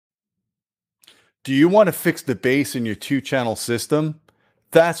Do you want to fix the bass in your two-channel system?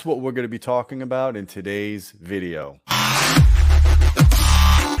 That's what we're going to be talking about in today's video.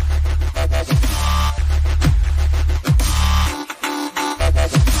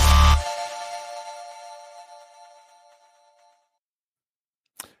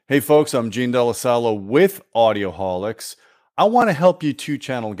 Hey folks, I'm Gene Delasalo with Audioholics. I want to help you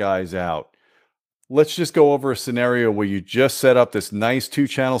two-channel guys out. Let's just go over a scenario where you just set up this nice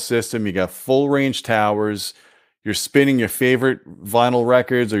two-channel system. You got full range towers. You're spinning your favorite vinyl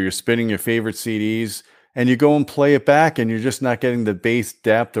records or you're spinning your favorite CDs, and you go and play it back and you're just not getting the bass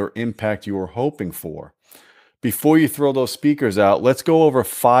depth or impact you were hoping for. Before you throw those speakers out, let's go over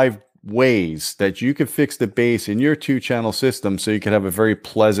 5 ways that you can fix the bass in your two-channel system so you can have a very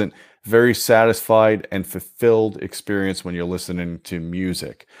pleasant, very satisfied and fulfilled experience when you're listening to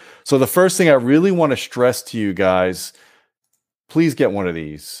music. So the first thing I really want to stress to you guys, please get one of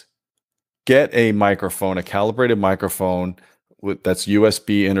these. Get a microphone, a calibrated microphone that's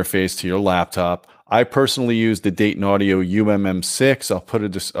USB interface to your laptop. I personally use the Dayton Audio UMM6. I'll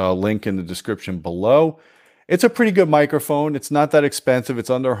put a link in the description below. It's a pretty good microphone. It's not that expensive. It's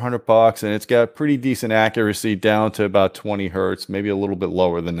under $100 and it's got pretty decent accuracy down to about 20 hertz, maybe a little bit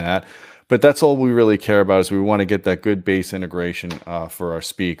lower than that. But that's all we really care about, is we want to get that good bass integration for our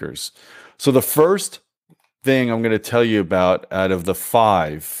speakers. So the first thing I'm going to tell you about out of the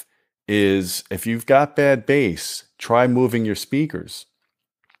 5 is, if you've got bad bass, try moving your speakers.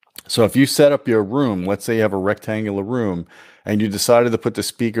 So if you set up your room, let's say you have a rectangular room, and you decided to put the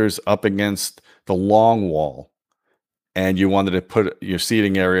speakers up against the long wall, and you wanted to put your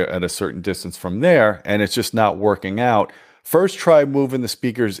seating area at a certain distance from there, and it's just not working out, first try moving the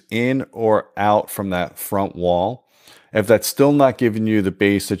speakers in or out from that front wall. If that's still not giving you the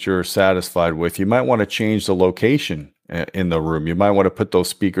bass that you're satisfied with, you might want to change the location in the room. You might want to put those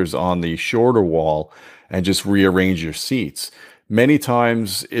speakers on the shorter wall and just rearrange your seats. Many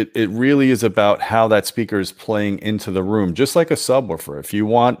times it really is about how that speaker is playing into the room, just like a subwoofer. If you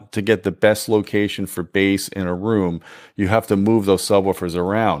want to get the best location for bass in a room, you have to move those subwoofers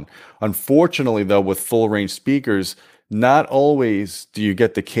around. Unfortunately, though, with full range speakers, not always do you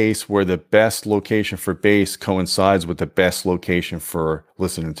get the case where the best location for bass coincides with the best location for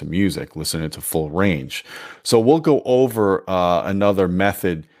listening to music, listening to full range. So we'll go over another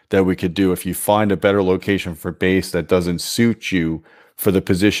method that we could do if you find a better location for bass that doesn't suit you for the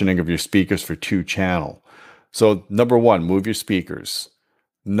positioning of your speakers for two-channel. So number 1, move your speakers.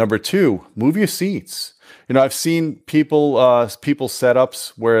 Number 2, move your seats. You know, I've seen people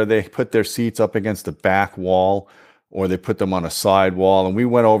setups where they put their seats up against the back wall, or they put them on a side wall. And we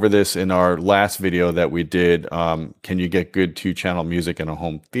went over this in our last video that we did, can you get good two-channel music in a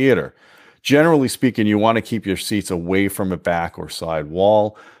home theater? Generally speaking, you want to keep your seats away from a back or side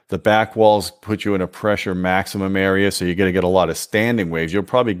wall. The back walls put you in a pressure maximum area, so you're going to get a lot of standing waves. You'll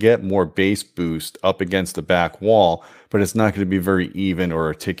probably get more bass boost up against the back wall, but it's not going to be very even or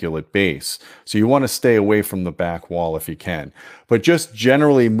articulate bass. So you want to stay away from the back wall if you can. But just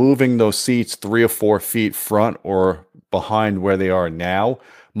generally moving those seats 3 or 4 feet front or behind where they are now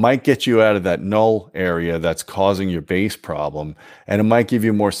might get you out of that null area that's causing your bass problem, and it might give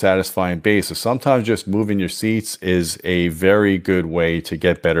you more satisfying bass. So sometimes just moving your seats is a very good way to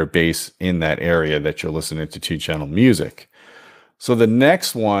get better bass in that area that you're listening to two-channel music. So the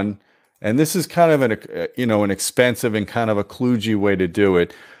next one, and this is kind of an expensive and kind of a kludgy way to do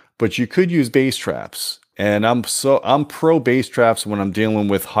it, but you could use bass traps. And I'm pro bass traps when I'm dealing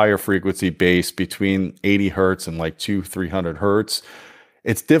with higher frequency bass between 80 hertz and like 200-300 hertz.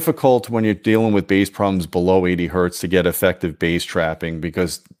 It's difficult when you're dealing with bass problems below 80 hertz to get effective bass trapping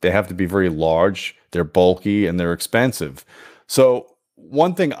because they have to be very large, they're bulky, and they're expensive. So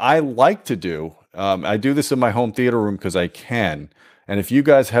one thing I like to do, I do this in my home theater room because I can. And if you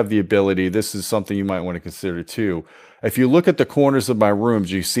guys have the ability, this is something you might want to consider too. If you look at the corners of my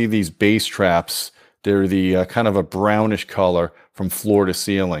rooms, you see these bass traps. They're the kind of a brownish color from floor to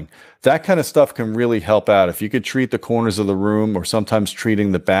ceiling. That kind of stuff can really help out. If you could treat the corners of the room, or sometimes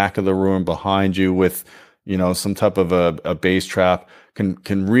treating the back of the room behind you with, you know, some type of a bass trap,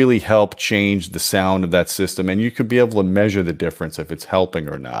 can really help change the sound of that system. And you could be able to measure the difference if it's helping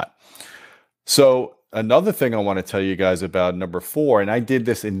or not. So another thing I want to tell you guys about, number 4, and I did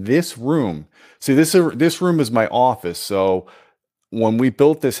this in this room. See, this room is my office. So when we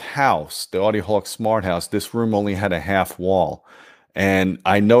built this house, the Audioholics Smart House, this room only had a half wall. And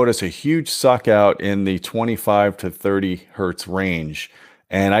I noticed a huge suck out in the 25 to 30 hertz range.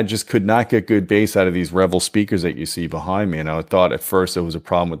 And I just could not get good bass out of these Revel speakers that you see behind me. And I thought at first it was a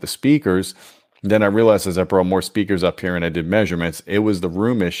problem with the speakers. Then I realized as I brought more speakers up here and I did measurements, it was the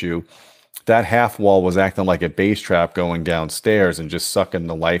room issue. that half wall was acting like a bass trap going downstairs and just sucking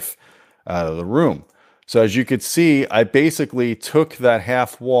the life out of the room. So as you could see, I basically took that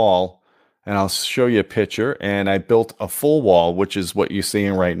half wall, and I'll show you a picture, and I built a full wall, which is what you're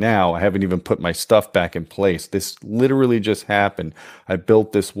seeing right now. I haven't even put my stuff back in place. This literally just happened. I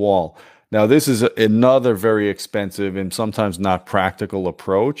built this wall. Now, this is another very expensive and sometimes not practical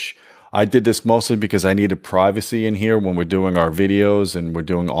approach. I did this mostly because I needed privacy in here when we're doing our videos and we're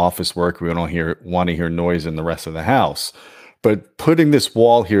doing office work. We don't want to hear noise in the rest of the house. But putting this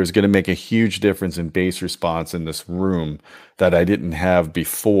wall here is going to make a huge difference in bass response in this room that I didn't have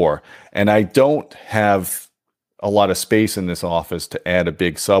before. And I don't have a lot of space in this office to add a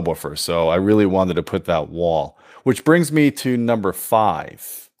big subwoofer. So I really wanted to put that wall, which brings me to number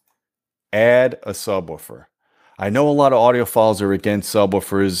 5. Add a subwoofer. I know a lot of audiophiles are against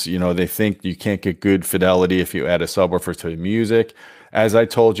subwoofers. You know, they think you can't get good fidelity if you add a subwoofer to music. As I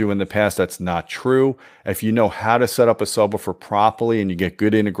told you in the past, that's not true. If you know how to set up a subwoofer properly and you get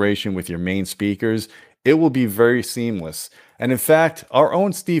good integration with your main speakers, it will be very seamless. And in fact, our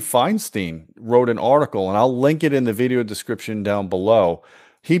own Steve Feinstein wrote an article, and I'll link it in the video description down below.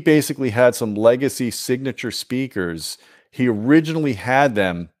 He basically had some legacy signature speakers. He originally had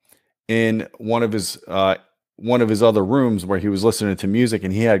them in one of his other rooms where he was listening to music,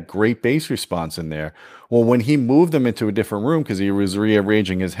 and he had great bass response in there. Well, when he moved them into a different room because he was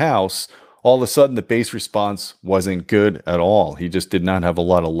rearranging his house, all of a sudden the bass response wasn't good at all. He just did not have a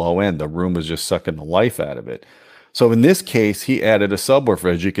lot of low end. The room was just sucking the life out of it. So in this case, he added a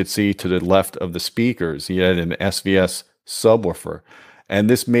subwoofer, as you could see to the left of the speakers. He had an SVS subwoofer, and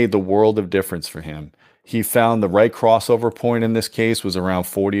this made the world of difference for him. He found the right crossover point in this case was around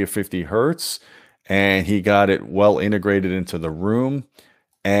 40 or 50 hertz, and he got it well integrated into the room.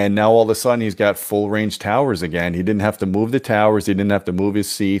 And now all of a sudden he's got full range towers again. He didn't have to move the towers. He didn't have to move his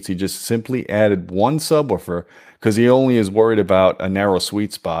seats. He just simply added one subwoofer because he only is worried about a narrow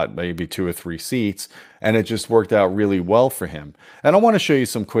sweet spot, maybe 2 or 3 seats. And it just worked out really well for him. And I want to show you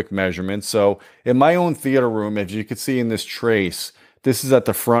some quick measurements. So in my own theater room, as you can see in this trace, this is at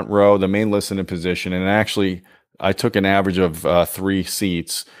the front row, the main listening position. And actually, I took an average of 3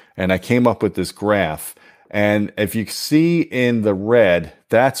 seats, and I came up with this graph. And if you see in the red,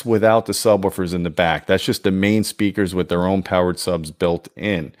 that's without the subwoofers in the back. That's just the main speakers with their own powered subs built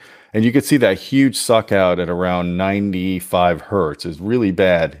in. And you can see that huge suck out at around 95 hertz is really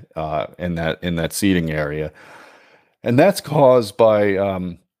bad in that seating area. And that's caused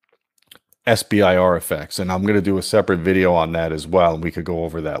by SBIR effects. And I'm going to do a separate video on that as well, and we could go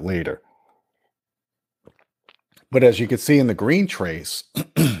over that later. But as you can see in the green trace,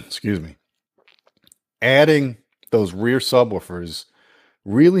 excuse me, adding those rear subwoofers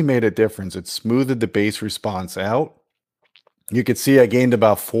really made a difference. It smoothed the bass response out. You could see I gained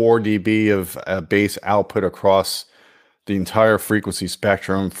about 4 dB of bass output across the entire frequency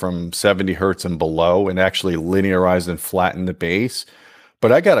spectrum from 70 hertz and below, and actually linearized and flattened the bass.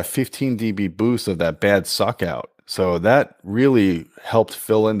 But I got a 15 dB boost of that bad suck out. So that really helped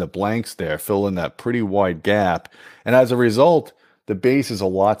fill in the blanks there, fill in that pretty wide gap. And as a result, the bass is a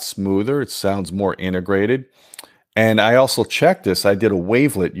lot smoother. It sounds more integrated. And I also checked this. I did a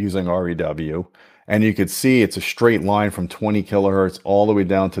wavelet using REW, and you could see it's a straight line from 20 kilohertz all the way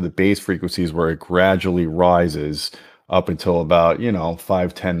down to the bass frequencies where it gradually rises up until about,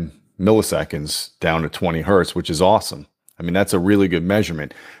 5-10 milliseconds down to 20 hertz, which is awesome. I mean, that's a really good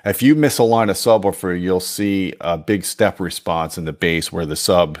measurement. If you misalign a subwoofer, you'll see a big step response in the bass where the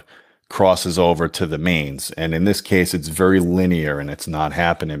sub crosses over to the mains. And in this case, it's very linear, and it's not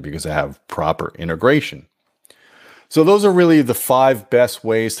happening because I have proper integration. So those are really the 5 best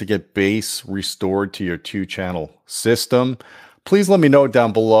ways to get bass restored to your 2-channel system. Please let me know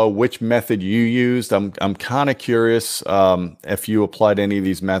down below which method you used. I'm kind of curious if you applied any of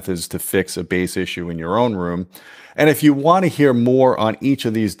these methods to fix a bass issue in your own room. And if you want to hear more on each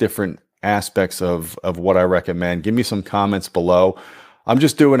of these different aspects of what I recommend, give me some comments below. I'm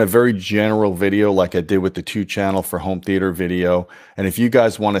just doing a very general video like I did with the 2-channel for home theater video. And if you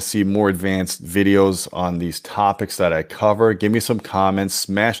guys want to see more advanced videos on these topics that I cover, give me some comments,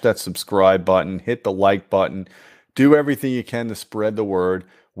 smash that subscribe button, hit the like button, do everything you can to spread the word.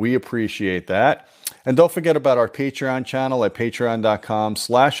 We appreciate that. And don't forget about our Patreon channel at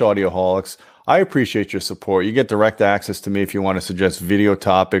patreon.com/audioholics. I appreciate your support. You get direct access to me if you want to suggest video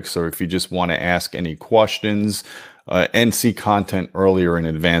topics, or if you just want to ask any questions and see content earlier in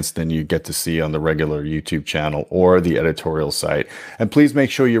advance than you get to see on the regular YouTube channel or the editorial site. And please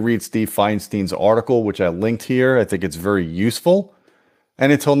make sure you read Steve Feinstein's article, which I linked here. I think it's very useful.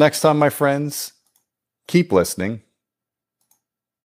 And until next time, my friends, keep listening.